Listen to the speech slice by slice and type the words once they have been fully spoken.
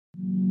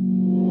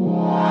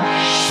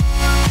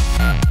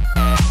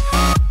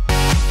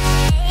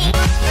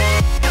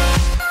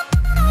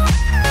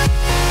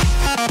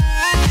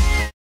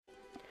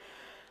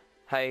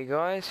Hey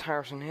guys,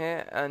 Harrison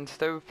here, and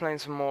today we're playing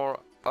some more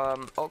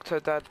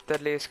OCTODAD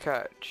Deadliest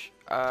Catch.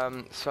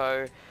 In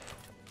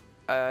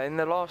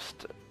the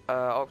last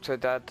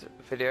OCTODAD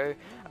video,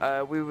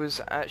 we was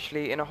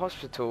actually in a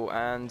hospital,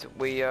 and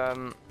we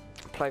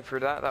played through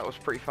that. That was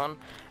pretty fun,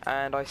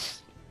 and I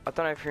don't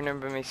know if you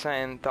remember me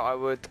saying that I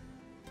would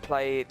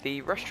play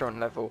the restaurant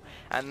level,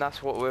 and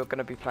that's what we're going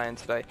to be playing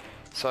today.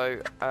 So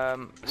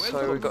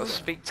we've got to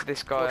speak to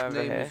this guy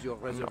over here.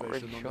 I'm not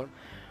really sure.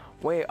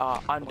 We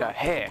are under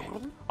here,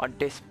 on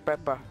this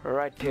paper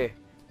right here,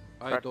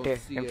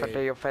 in front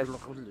of your face.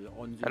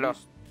 Hello.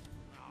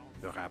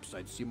 Perhaps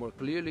I'd see more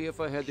clearly if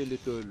I had a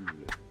little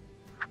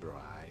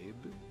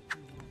bribe.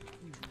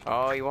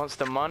 Oh, he wants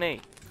the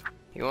money.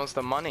 He wants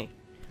the money.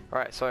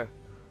 Right, so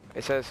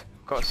it says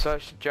got to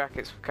search the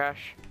jackets for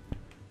cash.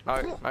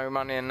 No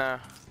money in there.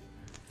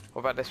 What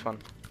about this one?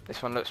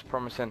 This one looks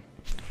promising.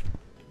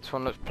 This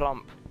one looks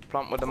plump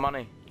with the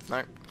money. No.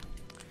 Alright,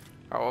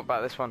 what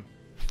about this one?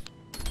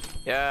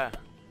 Yeah.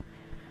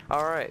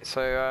 Alright,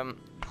 so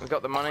we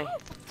got the money.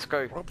 Let's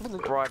go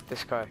bribe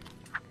this guy.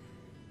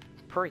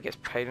 Probably gets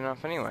paid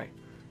enough anyway.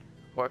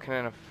 Working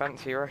in a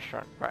fancy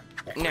restaurant. Right.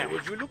 Now.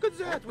 Would you look at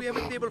that? We have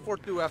a table for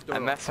two after all.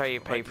 And that's how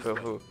you pay people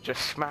who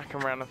just smack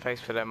them around the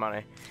face for their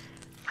money.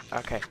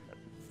 Okay.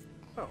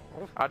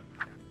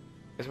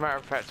 As a matter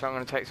of fact, I'm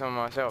going to take some of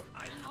myself.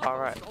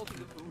 Alright.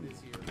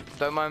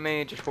 Don't mind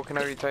me, just walking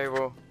over your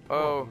table.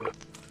 Oh.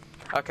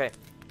 Okay.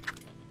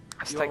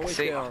 Let's take a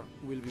seat.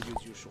 We'll be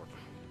with you shortly.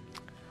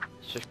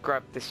 Let's just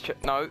grab this chair.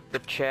 No, the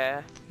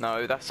chair.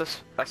 No, that's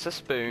a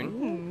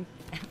spoon.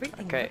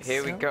 Okay,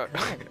 here we go.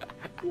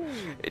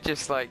 It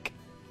just like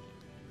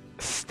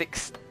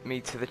sticks me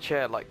to the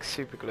chair like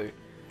super glue.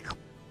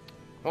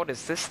 What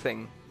is this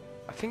thing?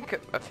 I think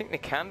the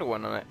candle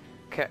went on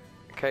it.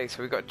 Okay,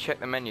 so we got to check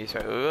the menu.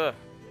 So,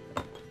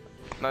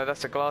 no,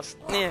 that's a glass.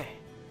 Yeah.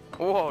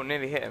 Whoa,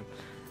 nearly hit him.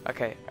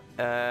 Okay.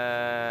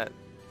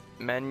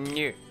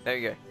 Menu. There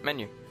we go.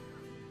 Menu.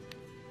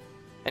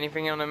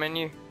 Anything on the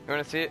menu? You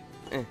want to see it?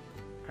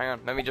 Hang on,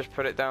 let me just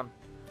put it down.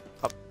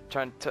 I'm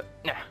trying to...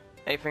 Nah.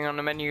 Anything on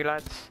the menu,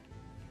 lads?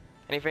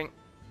 Anything?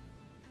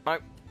 No?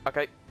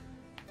 Okay.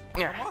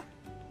 Yeah.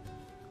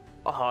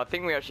 Oh, I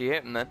think we actually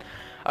hit him then.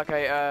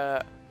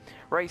 Okay,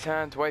 raise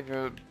hands, wave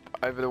him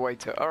over the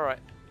waiter. Alright.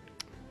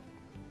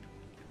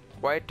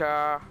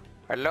 Waiter.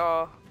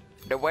 Hello?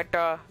 The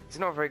waiter. He's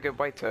not a very good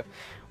waiter.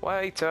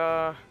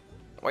 Waiter.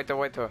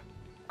 Waiter.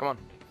 Come on.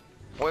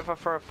 What if I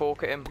throw a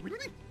fork at him?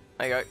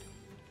 There you go.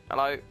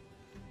 Hello.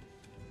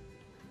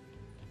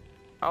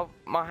 Oh,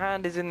 my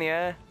hand is in the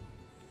air.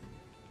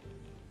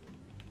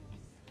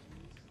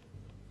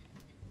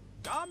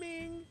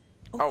 Coming.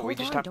 Oh, we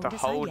just have to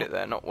hold it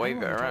there, not wave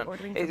it around.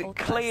 It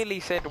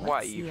clearly said wave.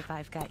 Let's see if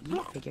I've got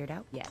you figured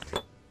out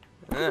yet.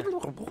 I'm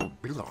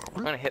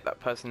gonna hit that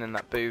person in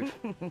that booth.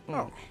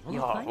 Oh,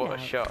 what a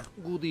shot.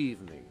 Good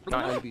evening.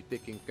 Nice. I'll be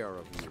taking care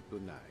of you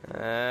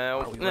tonight.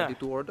 Are we ready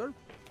to order?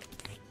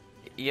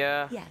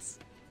 Yeah. Yes.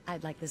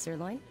 I'd like the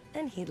sirloin,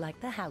 and he'd like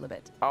the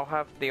halibut. I'll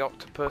have the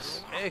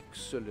octopus.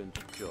 Excellent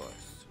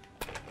choice.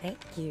 Thank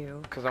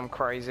you. Because I'm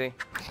crazy.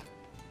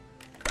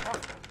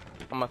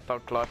 I'm a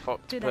thug life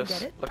octopus. Did I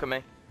get it? Look at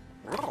me.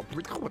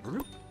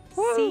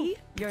 See?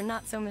 You're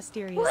not so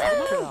mysterious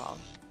after all.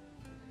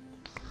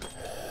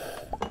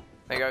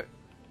 There you go.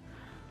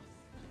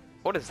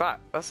 What is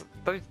that?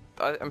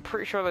 I'm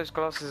pretty sure those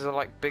glasses are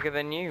like bigger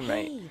than you,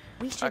 mate. Hey,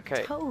 we should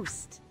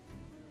toast.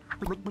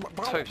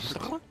 Toast?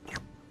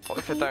 What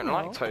if I don't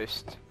like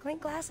toast?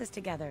 Clink glasses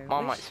together.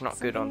 Marmite's not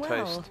good on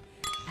toast.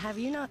 Have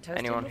you not toasted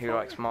Anyone who before?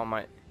 likes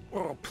Marmite,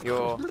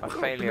 you're a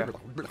failure.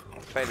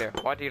 Failure.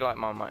 Why do you like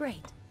Marmite?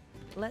 Great.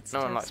 Let's No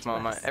one toast likes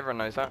Marmite. us. Everyone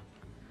knows that.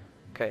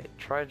 Okay,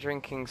 try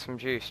drinking some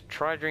juice.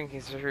 Try drinking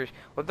some juice.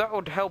 Well, that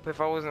would help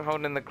if I wasn't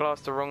holding the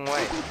glass the wrong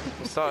way.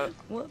 So,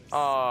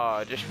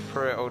 just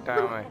threw it all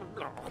down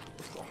me.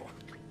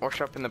 Wash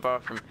up in the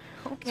bathroom.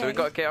 Okay. So we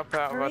got to get up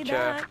out of our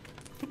chair. Back.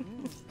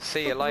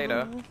 See you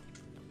later.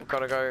 We've got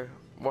to go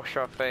wash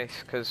our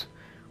face because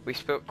we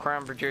spilt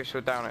cranberry juice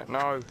all down it.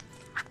 No.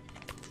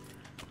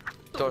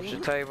 Dodge the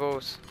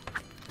tables.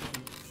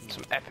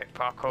 Some epic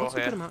parkour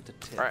here.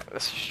 Right,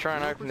 let's just try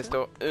and open this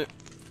door.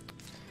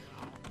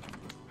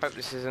 Hope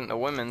this isn't the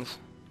women's.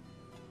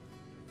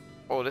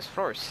 Oh, this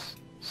floor is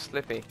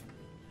slippy.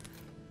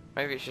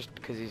 Maybe it's just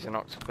because he's an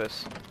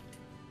octopus.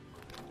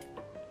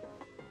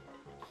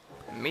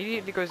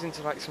 Immediately goes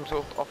into like some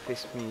sort of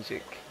office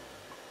music.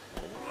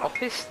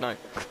 Office? No.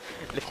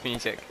 Lift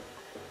music.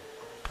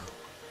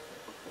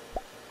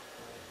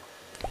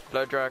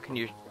 Blow dryer, can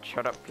you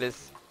shut up,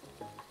 please?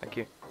 Thank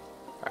you.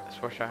 Right,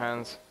 let's wash our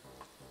hands.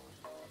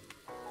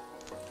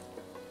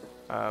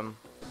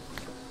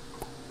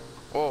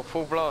 Oh,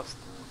 full blast.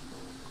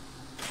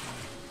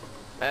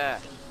 There.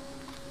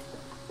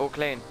 All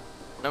clean.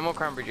 No more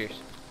cranberry juice.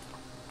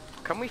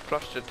 Can we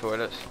flush the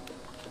toilets?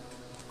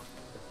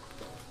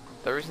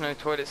 There is no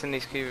toilets in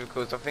these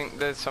cubicles. I think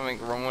there's something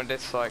wrong with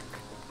this, like,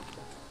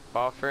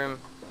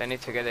 bathroom. They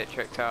need to get it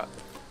checked out.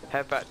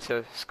 Head back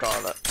to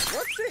Scarlet.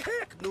 What the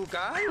heck, new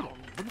guy?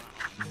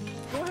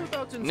 Go help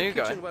out What's in New the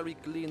guy? kitchen while we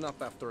clean up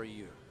after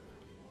you?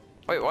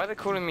 Wait, why are they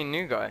calling me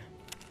new guy?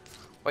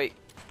 Wait,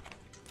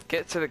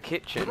 get to the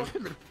kitchen.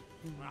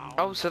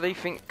 Oh, so they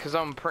think, because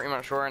I'm pretty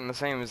much wearing the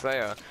same as they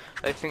are,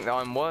 they think that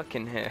I'm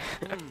working here.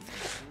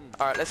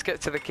 Alright, let's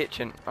get to the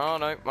kitchen. Oh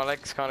no, my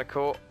leg's kind of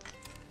caught.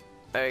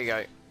 There you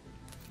go.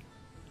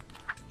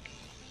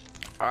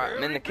 Alright,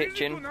 I'm in the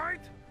kitchen.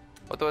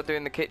 What do I do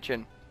in the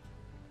kitchen?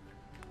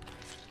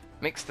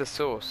 Mix the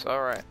sauce,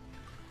 alright.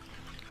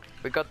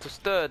 We got to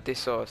stir the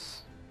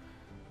sauce.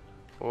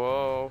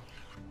 Whoa.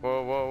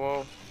 Whoa, whoa,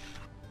 whoa.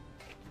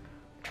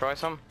 Try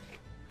some?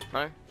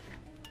 No?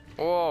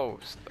 Whoa,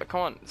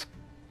 come on.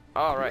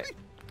 Alright.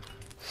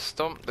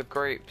 Stomp the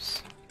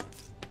grapes.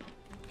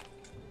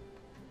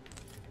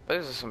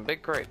 Those are some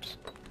big grapes.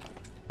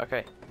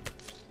 Okay.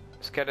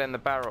 Let's get it in the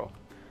barrel.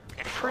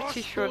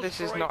 Pretty sure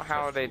this is not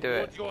how they do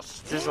it.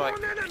 This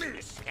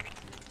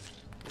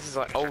is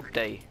like old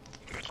day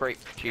grape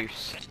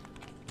juice.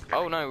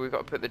 Oh no, we've got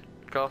to put the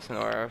glass in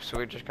there, so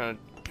we're just gonna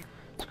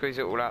squeeze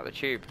it all out the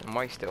tube and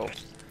waste it all.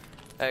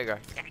 There you go.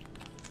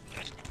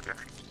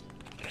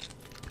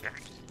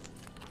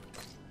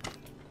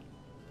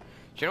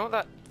 Do you know what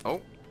that? Oh.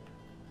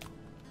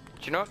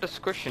 Do you know what the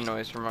squishing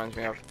noise reminds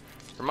me of?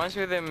 Reminds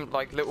me of them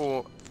like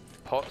little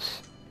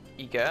pots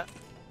you get,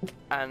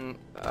 and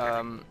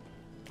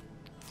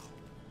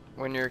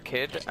when you're a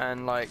kid,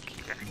 and like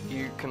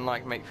you can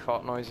like make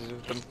fart noises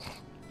with them.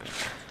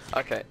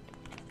 Okay,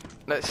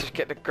 let's just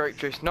get the grape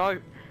juice. No,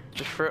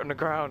 just throw it on the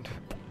ground.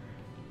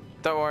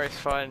 Don't worry, it's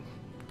fine.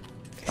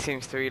 It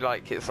seems to be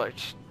like it's like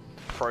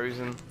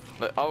frozen.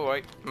 But, oh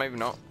wait, maybe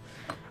not.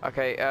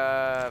 Okay,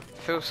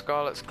 fill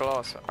Scarlet's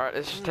glass. Alright,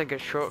 let's just take a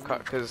shortcut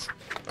because,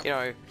 you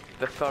know,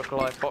 the thug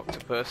life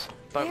octopus.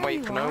 Don't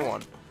wait for no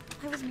one.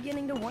 I was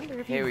beginning to wonder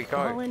if Here we you'd go.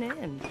 fallen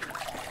in.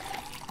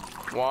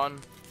 One.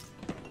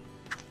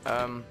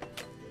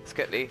 Let's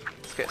get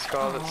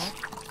Scarlet's.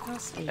 Aw, how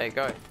sweet. There you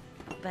go.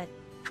 But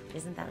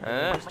isn't that the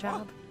first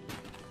job?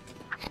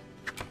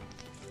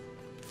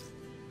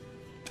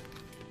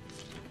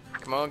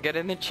 Come on, get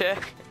in the chair.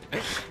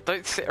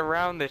 Don't sit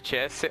around the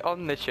chair, sit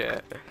on the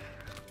chair.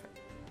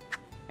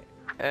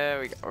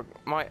 There we go.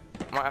 Might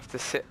have to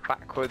sit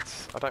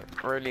backwards. I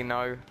don't really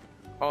know.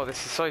 Oh,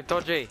 this is so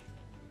dodgy.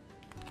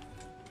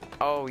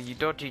 Oh, you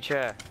dodgy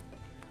chair.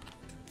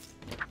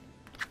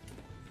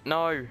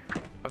 No,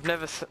 I've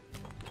never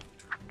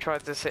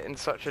tried to sit in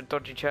such a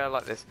dodgy chair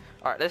like this.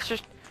 Alright,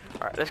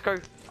 let's go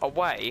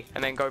away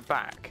and then go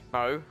back.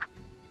 No.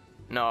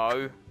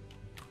 No.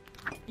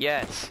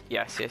 Yes.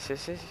 Yes.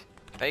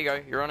 There you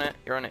go. You're on it.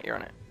 You're on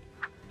it.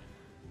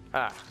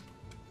 Ah.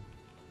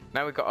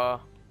 Now we've got our...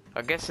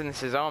 I'm guessing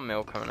this is our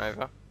meal coming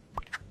over.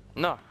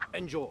 No.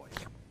 Enjoy.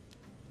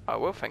 I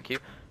will, thank you.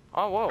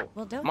 Oh, whoa.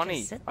 Well, don't money.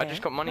 just sit I there.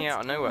 just got money Let's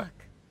out of nowhere.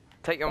 talk.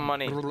 Take your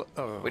money.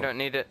 We don't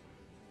need it.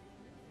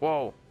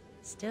 Whoa.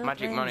 Still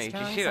Magic playing money. Did you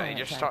strong see that? He side,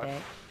 just I started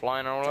bet.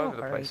 flying all Don't over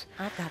the worry, place.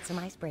 I've got some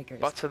icebreakers.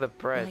 Butter the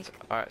bread. Like,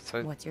 Alright,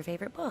 so what's your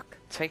favorite book?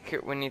 take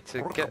it. We need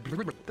to get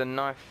the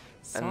knife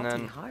Salty and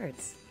then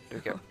Hearts. do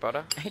we get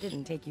butter? I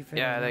didn't take you for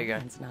Yeah, the there you go.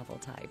 romance novel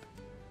type.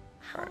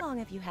 How Alright. long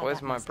have you had Where's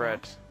that my bread?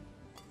 mustache?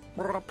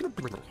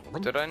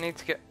 Did I need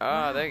to get...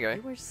 Ah, Wow, there you go.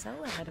 You were so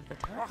ahead of the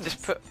times.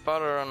 Just put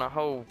butter on a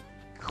whole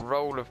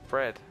roll of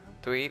bread.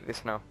 Do we eat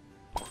this now?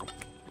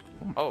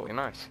 Oh,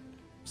 nice.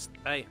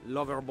 Hey,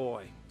 lover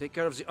boy. Take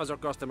care of the other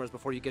customers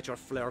before you get your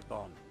flirt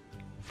on.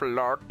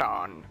 Flirt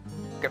on.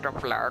 Get a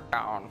flirt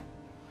on.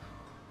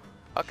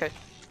 Okay,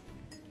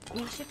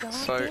 We should go out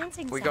so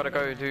dancing we gotta go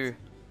Saturday do night.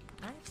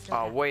 I've still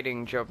our got-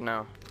 waiting job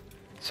now.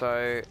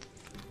 So,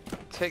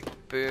 take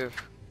booth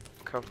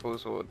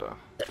couples order.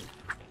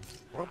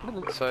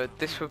 So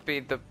this would be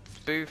the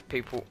booth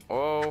people.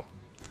 Oh,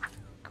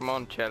 come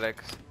on, Chelex.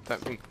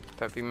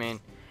 Don't be mean.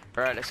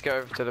 Alright, let's go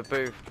over to the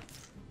booth.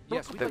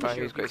 Yes, we The can guy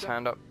share who's got his pizza.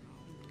 hand up.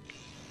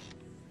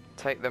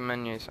 Take the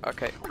menus.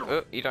 Okay.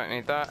 Oh, you don't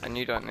need that, and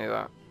you don't need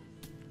that.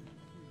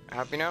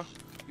 Happy now?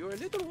 You're a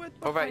little wet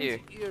What about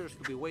behind the ears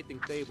to be waiting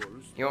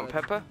tables. You want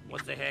but pepper?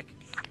 What the heck?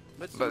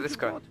 Let's see But what this you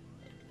guy. got.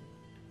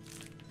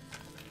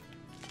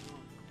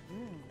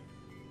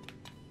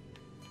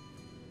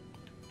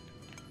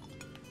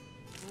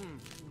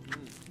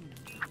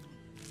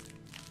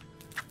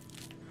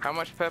 How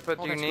much pepper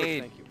do Oh, you that's good, need?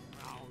 thank you.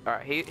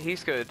 Alright,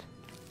 he's good.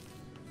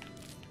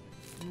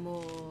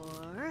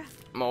 More.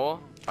 More?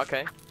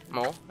 Okay,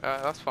 more.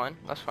 That's fine.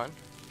 That's fine.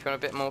 If you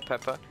want a bit more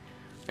pepper.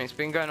 I mean, it's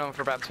been going on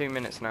for about 2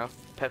 minutes now.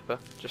 Pepper,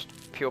 just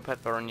pure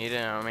pepper on your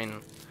dinner. I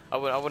mean, I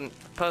wouldn't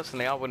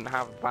personally. I wouldn't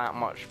have that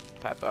much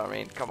pepper. I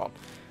mean, come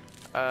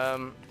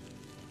on.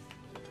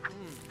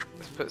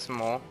 Let's put some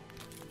more.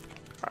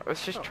 Alright,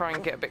 let's just try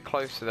and get a bit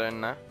closer there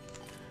and there.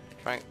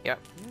 Try and, yep.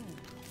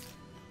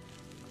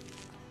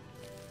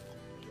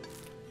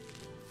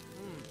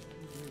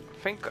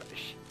 I think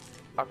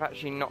I've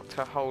actually knocked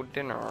her whole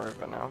dinner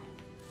over now.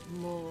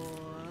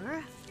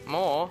 More.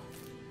 More?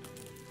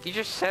 You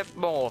just said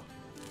more.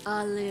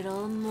 A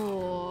little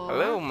more. A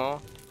little more?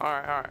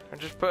 Alright, alright. I'll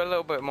just put a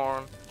little bit more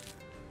on.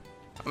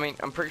 I mean,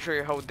 I'm pretty sure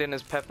your whole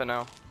dinner's pepper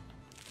now.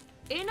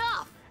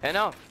 Enough.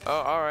 Enough! Oh,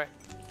 alright.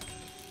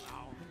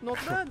 Not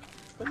bad.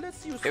 But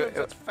let's use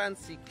that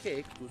fancy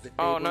cake to the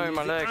Oh table no, in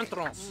my the leg.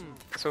 entrance.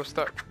 It's all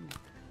stuck.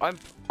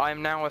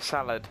 I'm now a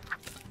salad.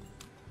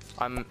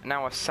 I'm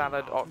now a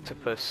salad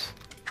octopus.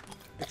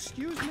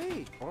 Excuse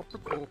me.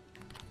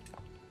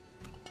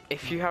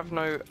 If you have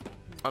no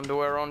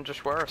underwear on,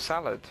 just wear a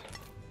salad.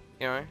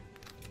 You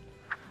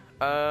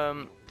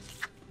know.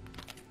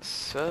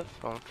 Serve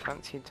on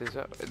fancy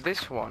dessert.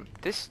 This one.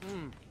 This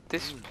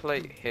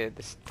plate here.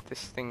 This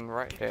thing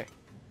right here.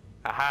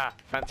 Aha!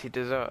 Fancy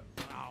dessert.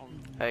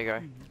 There you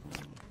go.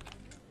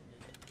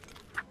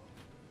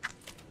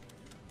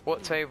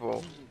 What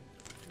table?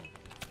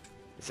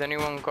 Has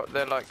anyone got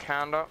their like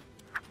hand up?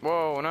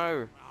 Whoa,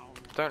 no!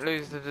 Don't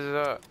lose the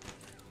dessert.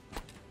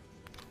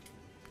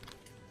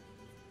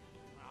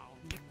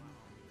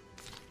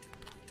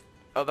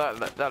 Oh,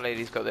 that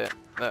lady's got it.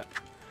 That.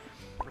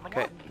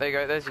 Okay, there you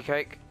go. There's your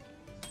cake.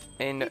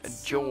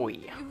 Enjoy.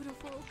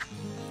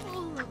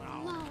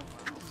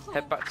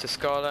 Head back to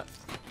Scarlet.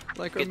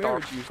 Like our Get our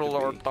marriage used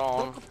floor to be.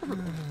 down.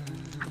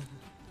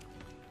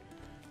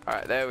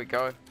 Alright, there we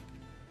go.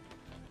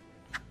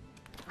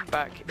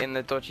 Back in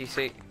the dodgy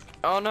seat.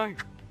 Oh no!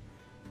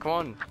 Come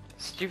on,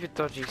 stupid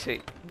dodgy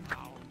seat.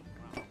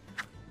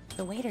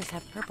 The waiters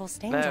have purple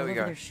stains There all we over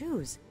go. their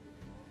shoes.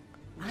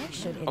 I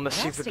should On the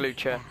super glue investigate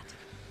chair. that.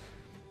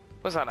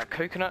 What's that, like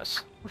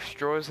coconuts with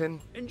straws in?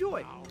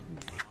 Enjoy.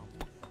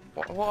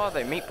 What are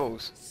they,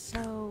 meatballs?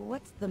 So,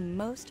 what's the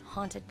most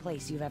haunted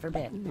place you've ever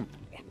been?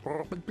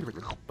 The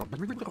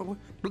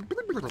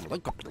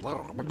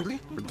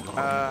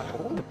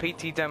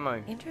PT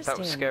demo. Interesting. That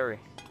was scary.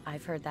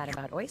 I've heard that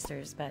about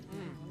oysters, but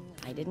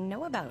I didn't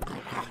know about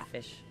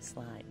fish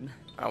slime.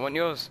 I want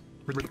yours.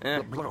 Yeah.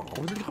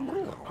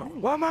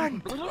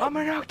 Woman! I'm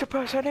an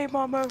octopus, I need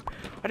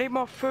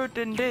more food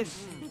than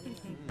this.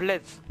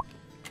 Please.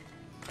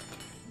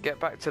 Get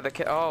back to the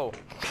kit. Oh.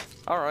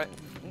 Alright.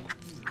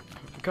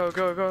 Go,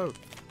 go, go.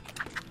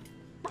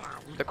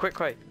 The quick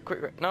way.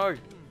 Quick way. No.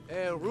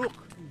 Rook,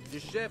 the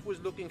chef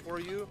was looking for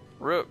you.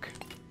 Rook.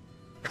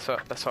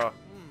 That's our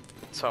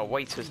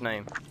waiter's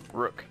name.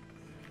 Rook.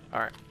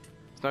 Alright.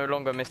 It's no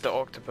longer Mr.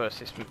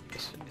 Octopus, it's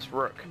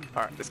Rook.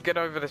 Alright, let's get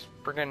over this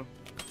friggin'...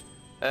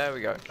 There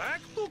we go.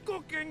 Back to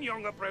cooking,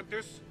 young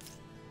apprentice.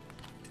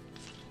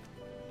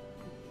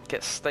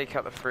 Get steak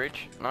out the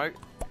fridge. No.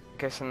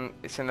 Guessing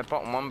it's in the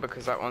bottom one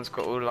because that one's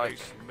got all like...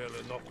 Smell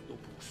an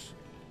octopus.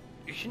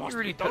 You shouldn't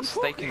really put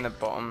steak in the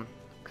bottom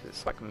because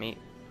it's like meat.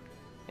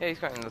 Yeah, he's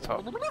got it in the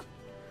top.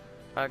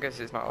 I guess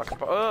it's not like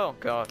a... Oh,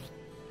 God.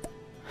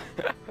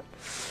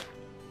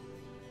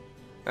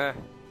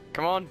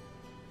 Come on.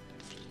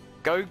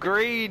 Go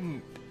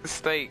green,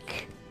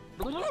 steak.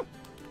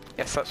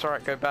 Yes, that's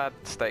right. Go bad,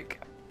 steak.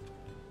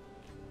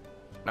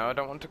 No, I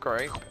don't want to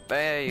grape.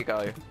 There you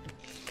go.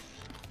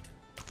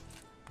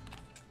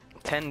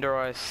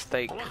 Tenderized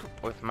steak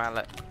with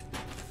mallet.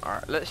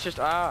 Alright, let's just...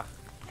 burnt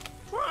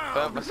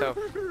myself.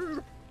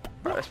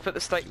 Right, let's put the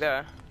steak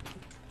there.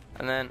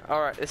 And then...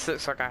 Alright, this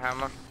looks like a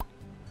hammer.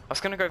 I was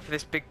going to go for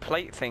this big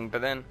plate thing,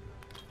 but then...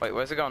 Wait,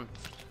 where's it gone?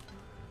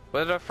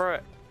 Where did I throw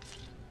it?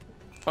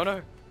 Oh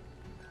no.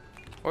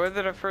 Where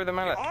did I throw the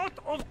mallet? The art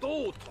of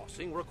dough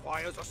tossing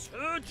requires a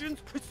surgeon's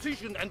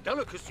precision and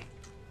delicacy.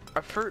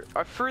 I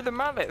threw the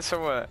mallet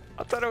somewhere.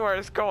 I don't know where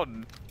it's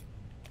gone.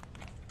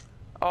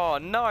 Oh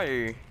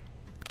no.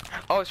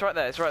 Oh, it's right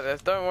there. It's right there.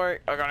 Don't worry.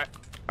 I got it.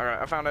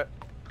 Alright, I found it.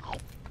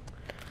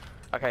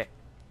 Okay.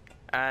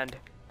 And...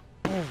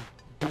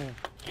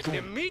 If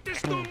the meat is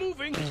still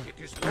moving, it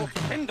is not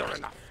tender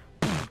enough.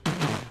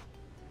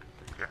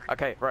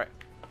 Okay, right.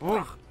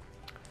 Woo.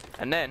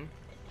 And then...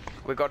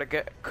 We gotta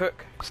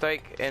cook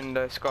steak in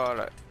the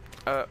Scarlet.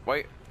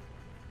 Wait.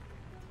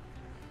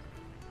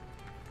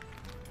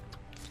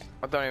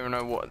 I don't even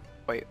know what.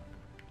 Wait.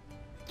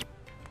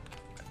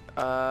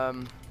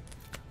 In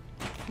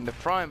the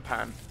frying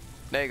pan.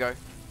 There you go.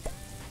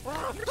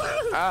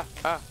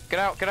 Get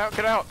out, get out,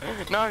 get out!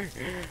 No!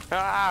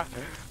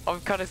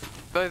 I'm kind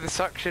of below the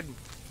suction.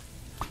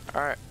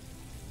 Alright.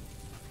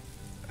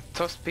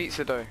 Tossed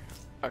pizza dough.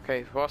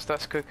 Okay, whilst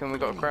that's cooking, we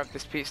gotta grab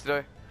this pizza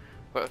dough.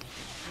 But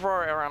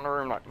throw it around the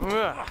room like, and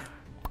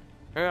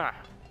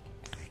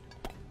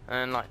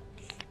then like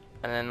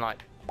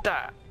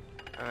that,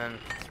 and then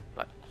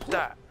like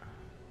that,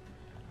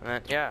 and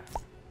then yeah,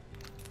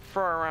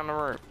 throw it around the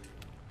room.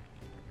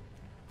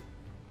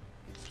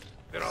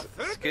 There are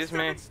Excuse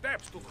me.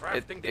 steps to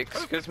crafting the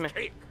Excuse me. perfect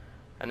cake.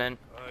 And then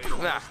I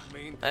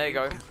there you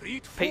go,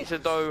 complete pizza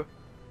focus. dough, One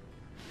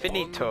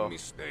finito.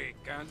 mistake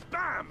and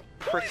bam!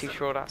 Pretty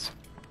sure that's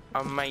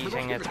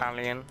amazing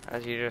Italian,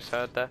 as you just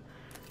heard there.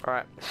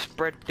 Alright,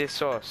 spread the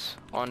sauce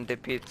on the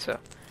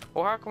pizza.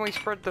 Well, how can we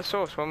spread the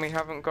sauce when we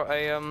haven't got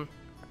a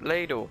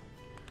ladle?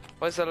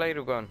 Where's the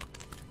ladle gone?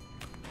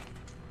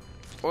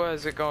 Where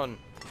is it gone?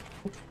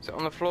 Is it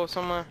on the floor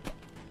somewhere?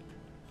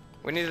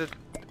 We need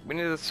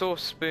a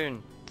sauce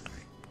spoon.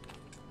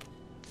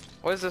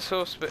 Where's the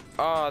sauce spoon?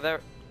 Ah,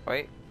 there.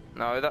 Wait,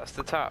 no, that's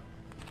the tap.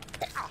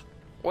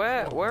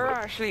 Where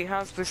actually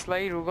has this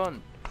ladle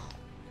gone?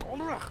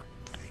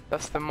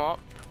 That's the mop.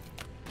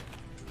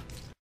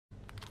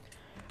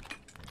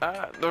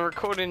 The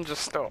recording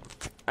just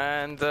stopped.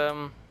 And,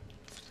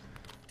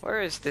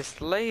 where is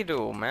this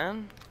ladle,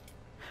 man?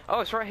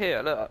 Oh, it's right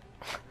here, look.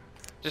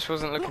 Just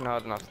wasn't looking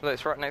hard enough. Look,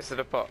 it's right next to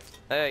the pot.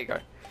 There you go.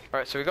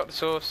 Right, so we got the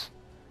sauce.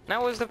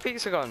 Now where's the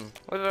pizza gone?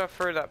 Where did I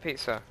throw that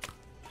pizza?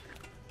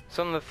 It's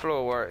on the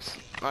floor where it's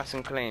nice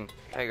and clean.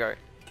 There you go.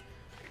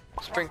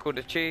 Sprinkle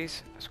the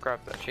cheese. Let's grab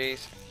that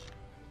cheese.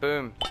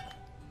 Boom.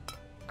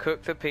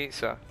 Cook the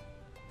pizza.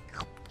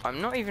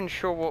 I'm not even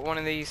sure what one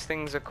of these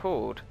things are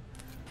called.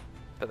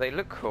 But they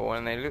look cool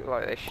and they look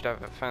like they should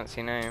have a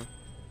fancy name.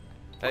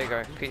 There you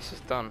go.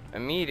 Pizza's done.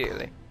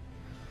 Immediately.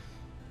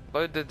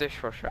 Load the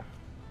dishwasher.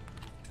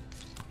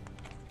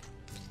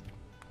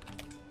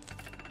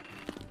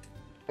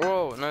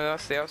 Whoa, no,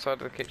 that's the outside of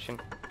the kitchen.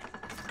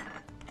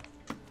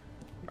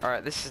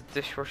 Alright, this is the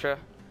dishwasher.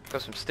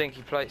 Got some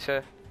stinky plates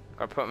here.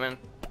 Gotta put them in.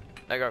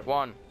 There you go.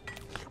 1.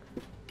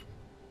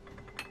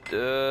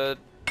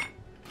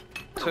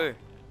 2.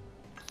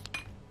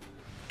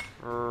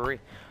 3.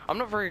 I'm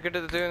not very good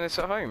at doing this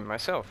at home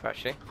myself,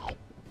 actually.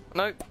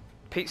 Nope.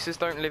 Pizzas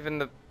don't live in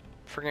the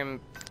friggin'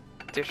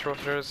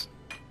 dishwashers.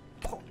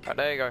 Right,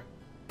 there you go.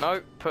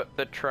 No, put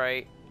the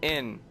tray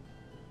in.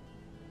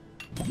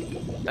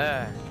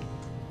 There.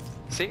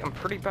 See, I'm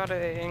pretty bad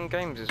at it in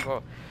games as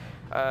well.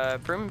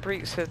 Bring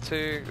pizza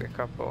to a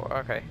couple.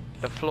 Okay,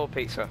 the floor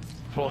pizza.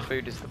 Floor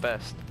food is the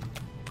best.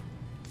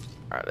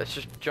 Alright, let's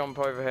just jump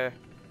over here.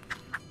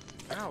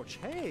 Ouch,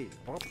 hey!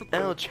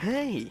 Ouch,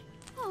 hey!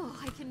 Oh,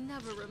 I can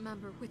never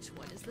remember which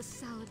one is the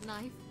salad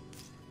knife.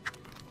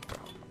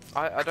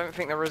 I don't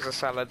think there is a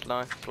salad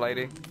knife,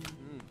 lady.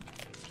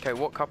 Okay,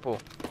 what couple are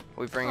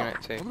we bringing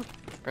it to?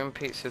 Bring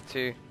pizza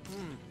to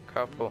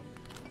couple.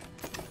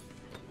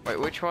 Wait,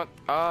 which one?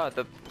 Ah,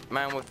 the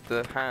man with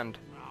the hand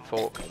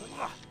fork.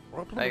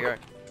 There you go.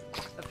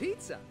 A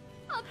pizza.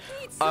 A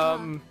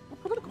pizza.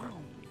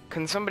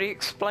 Can somebody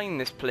explain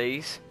this,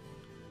 please?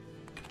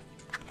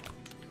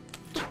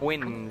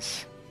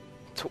 Twins.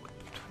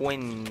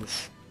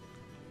 Twins.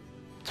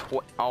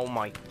 Oh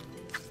my.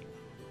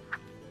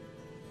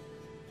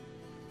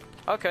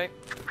 Okay.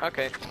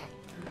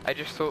 I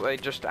just thought they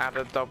just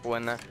added a double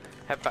in there.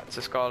 Head back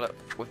to Scarlet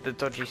with the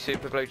dodgy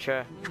super glue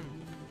chair.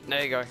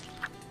 There you go.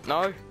 No,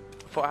 I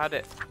thought I had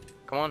it.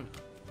 Come on.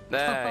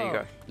 There you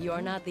go.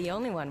 You're not the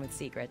only one with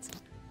secrets.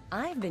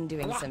 I've been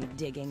doing some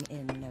digging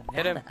in Nevada.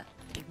 Hit him.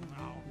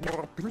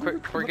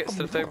 Quick, before he gets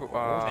to the table.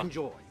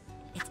 Enjoy.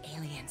 It's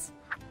aliens.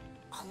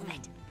 All of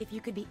it. If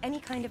you could be any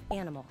kind of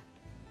animal.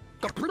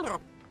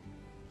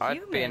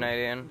 I'd be an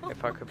alien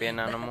if I could be an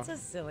animal.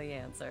 That's a silly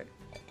answer.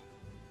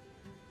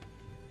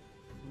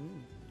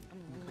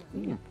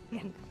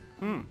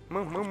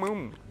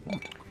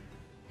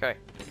 Okay.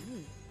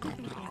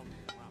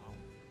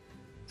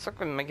 It's like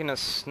we're making a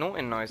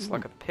snorting noise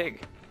like a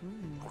pig.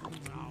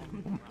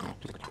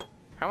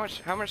 How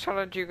much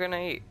salad are you gonna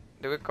eat?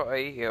 Do we gotta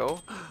eat it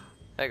all?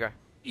 There you go.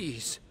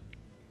 Is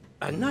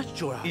a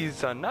natural.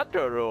 He's a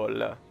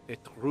natural. A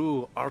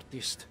true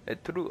artist. A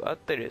true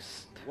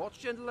artist.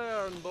 Watch and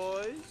learn,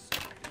 boys.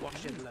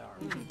 Watch and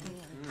learn.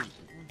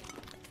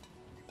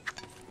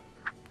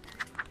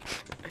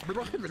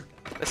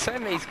 They're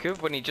saying that he's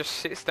good when he just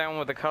sits down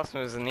with the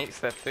customers and eats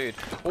their food.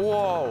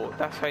 Whoa,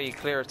 that's how you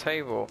clear a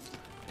table.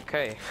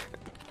 Okay.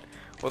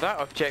 Well, that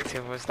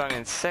objective was done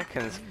in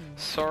seconds.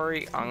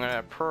 Sorry, I'm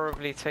gonna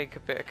probably take a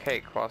bit of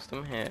cake whilst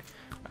I'm here.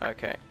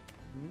 Okay.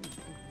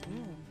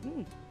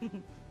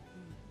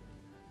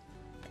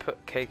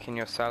 Put cake in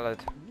your salad.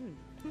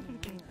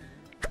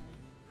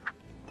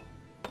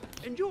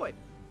 Enjoy.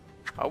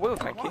 I will,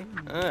 thank you.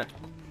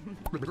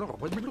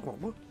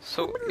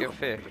 Salt your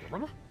fish.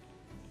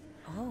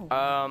 Oh,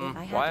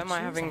 Why am I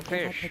having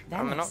fish?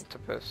 I'm an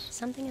octopus.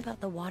 Something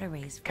about the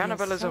waterways feels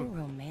Cannibalism. so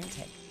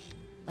romantic.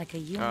 Like a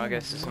union. Oh, I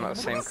guess it's not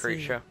the same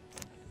creature.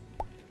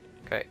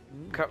 Okay,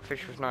 cut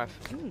fish with knife.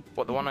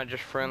 What, the one I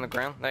just threw on the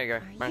ground? There you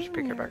go. Managed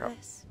to pick it back up.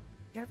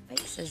 Your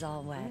face is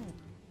all wet.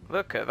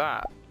 Look at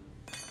that.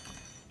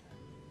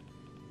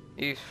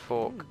 Use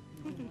fork.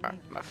 Right,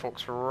 my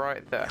fork's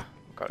right there.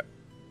 Got it.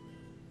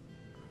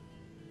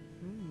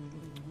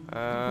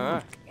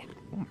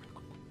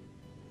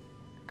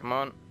 Come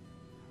on.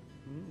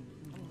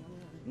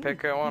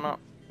 Pick it one up.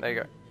 There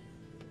you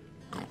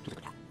go.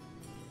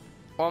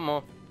 One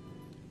more.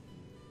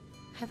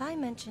 Have I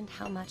mentioned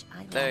how much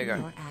I love There you go.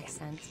 your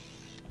accent?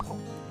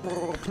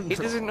 He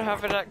doesn't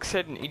have an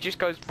accent. He just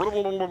goes.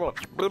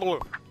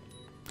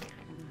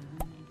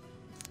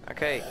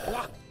 Okay.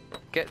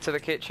 Get to the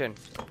kitchen.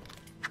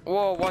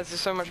 Whoa, why is there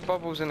so much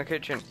bubbles in the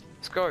kitchen?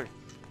 Let's go.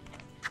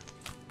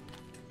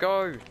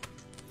 Go.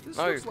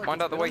 No,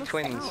 find out the way,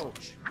 twins.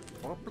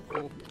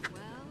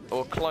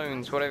 Or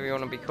clones, whatever you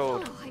want to be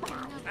called. Oh, I can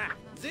never.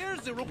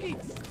 There's the rookie.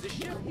 The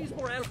chef needs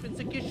more help in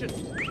the kitchen.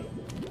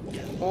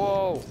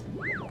 Whoa.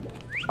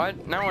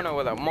 Now I know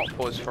where that mop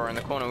was for in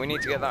the corner. We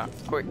need to get that.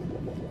 Quick.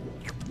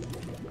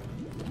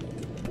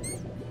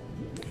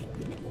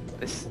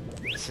 This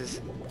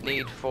is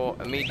need for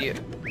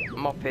immediate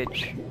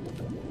moppage.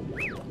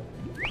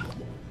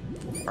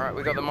 Alright,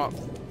 we got the mop.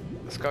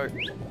 Let's go.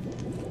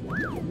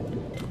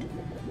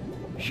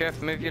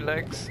 Chef, move your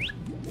legs.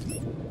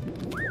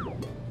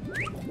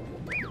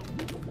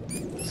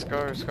 Let's go,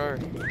 let's go.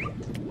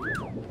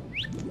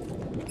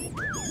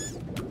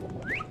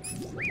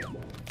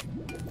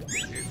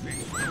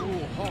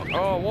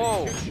 Oh,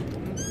 whoa!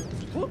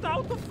 Put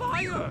out the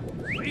fire!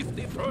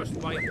 Safety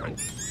first, my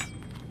friend.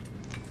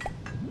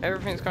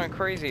 Everything's going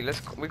crazy.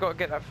 We gotta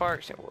get that fire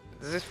extinguisher.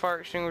 Does this fire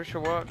extinguisher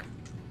work?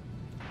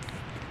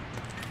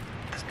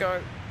 Let's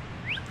go.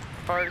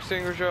 Fire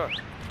extinguisher.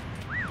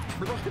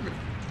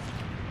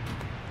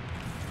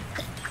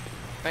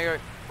 There you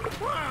go.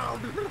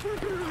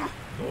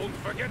 Don't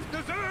forget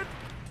dessert!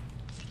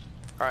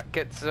 Alright,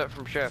 get dessert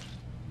from Chef.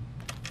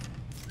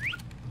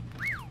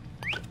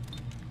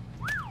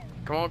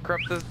 Come on, grab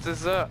this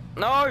dessert.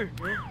 No!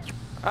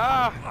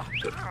 Ah!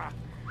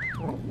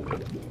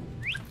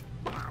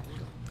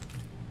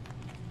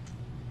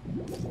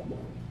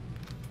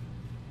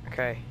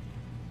 Okay.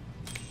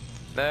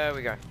 There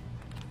we go.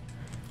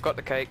 Got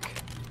the cake.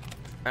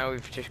 Now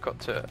we've just got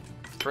to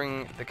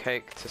bring the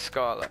cake to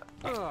Scarlet.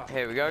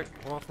 Here we go.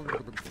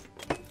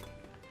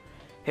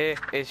 Here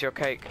is your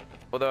cake.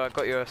 Although I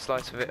got you a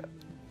slice of it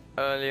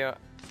earlier.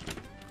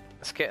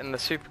 Let's get in the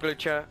super glue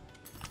chair.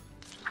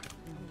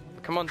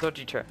 Come on,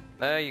 dodgy chair.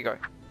 There you go.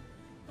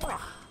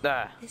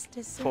 There. This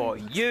dessert For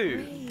looks you.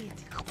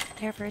 Great.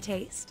 Care for a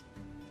taste?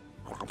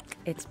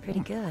 It's pretty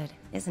good,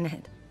 isn't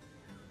it?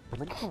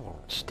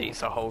 Just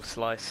eats a whole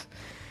slice.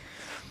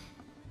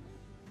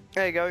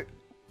 There you go.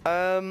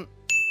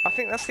 I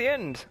think that's the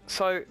end.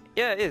 So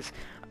yeah, it is.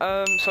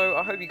 So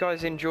I hope you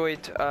guys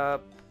enjoyed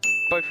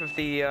both of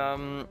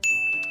the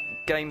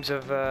games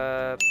of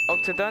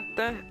OCTODAD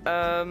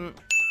there.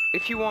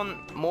 If you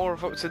want more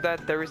of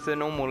OCTODAD, there is the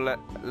normal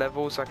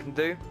levels I can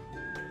do.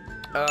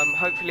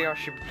 Hopefully I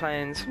should be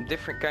playing some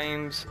different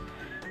games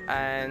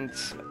and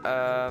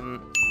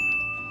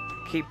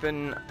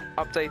keeping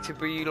updated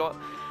with you lot.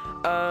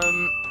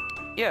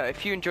 Yeah,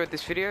 if you enjoyed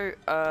this video,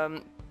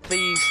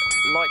 please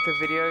like the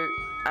video,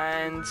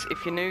 and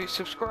if you're new,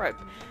 subscribe,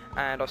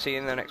 and I'll see you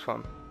in the next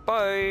one.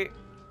 Bye!